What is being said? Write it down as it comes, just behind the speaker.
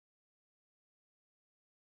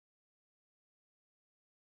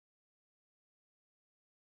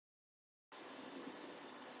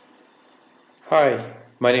Hi,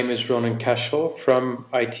 my name is Ronan Cashel from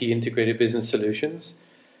IT Integrated Business Solutions,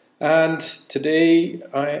 and today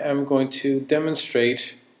I am going to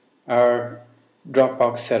demonstrate our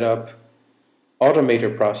Dropbox setup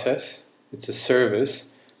automator process. It's a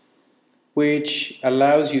service which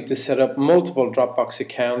allows you to set up multiple Dropbox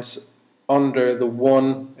accounts under the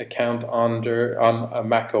one account on a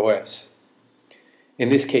Mac OS. In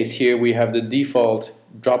this case here we have the default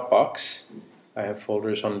Dropbox. I have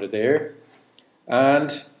folders under there.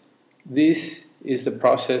 And this is the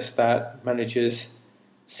process that manages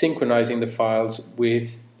synchronizing the files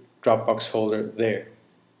with Dropbox folder there.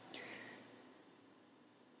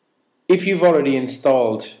 If you've already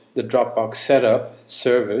installed the Dropbox setup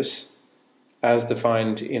service as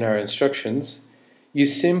defined in our instructions, you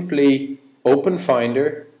simply open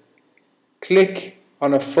Finder, click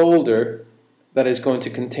on a folder that is going to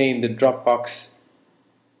contain the Dropbox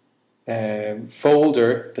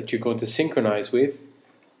folder that you're going to synchronize with,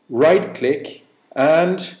 right click,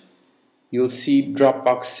 and you'll see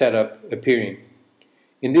Dropbox setup appearing.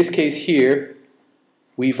 In this case here,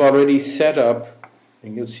 we've already set up,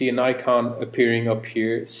 and you'll see an icon appearing up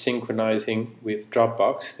here synchronizing with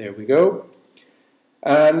Dropbox. There we go.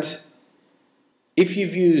 And if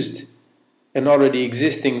you've used an already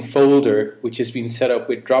existing folder which has been set up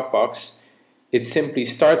with Dropbox, it simply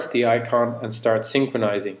starts the icon and starts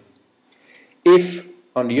synchronizing. If,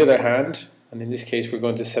 on the other hand, and in this case we're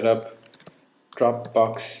going to set up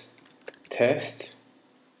Dropbox test,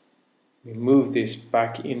 we move this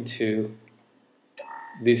back into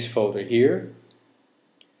this folder here,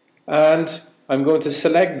 and I'm going to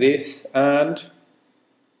select this and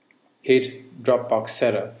hit Dropbox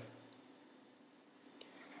setup.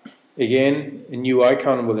 Again, a new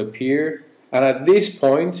icon will appear, and at this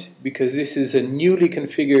point, because this is a newly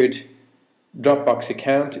configured Dropbox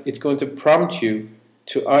account, it's going to prompt you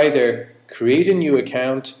to either create a new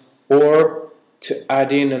account or to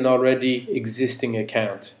add in an already existing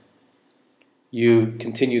account. You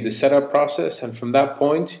continue the setup process, and from that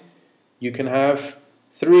point you can have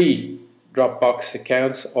 3 Dropbox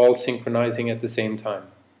accounts all synchronizing at the same time.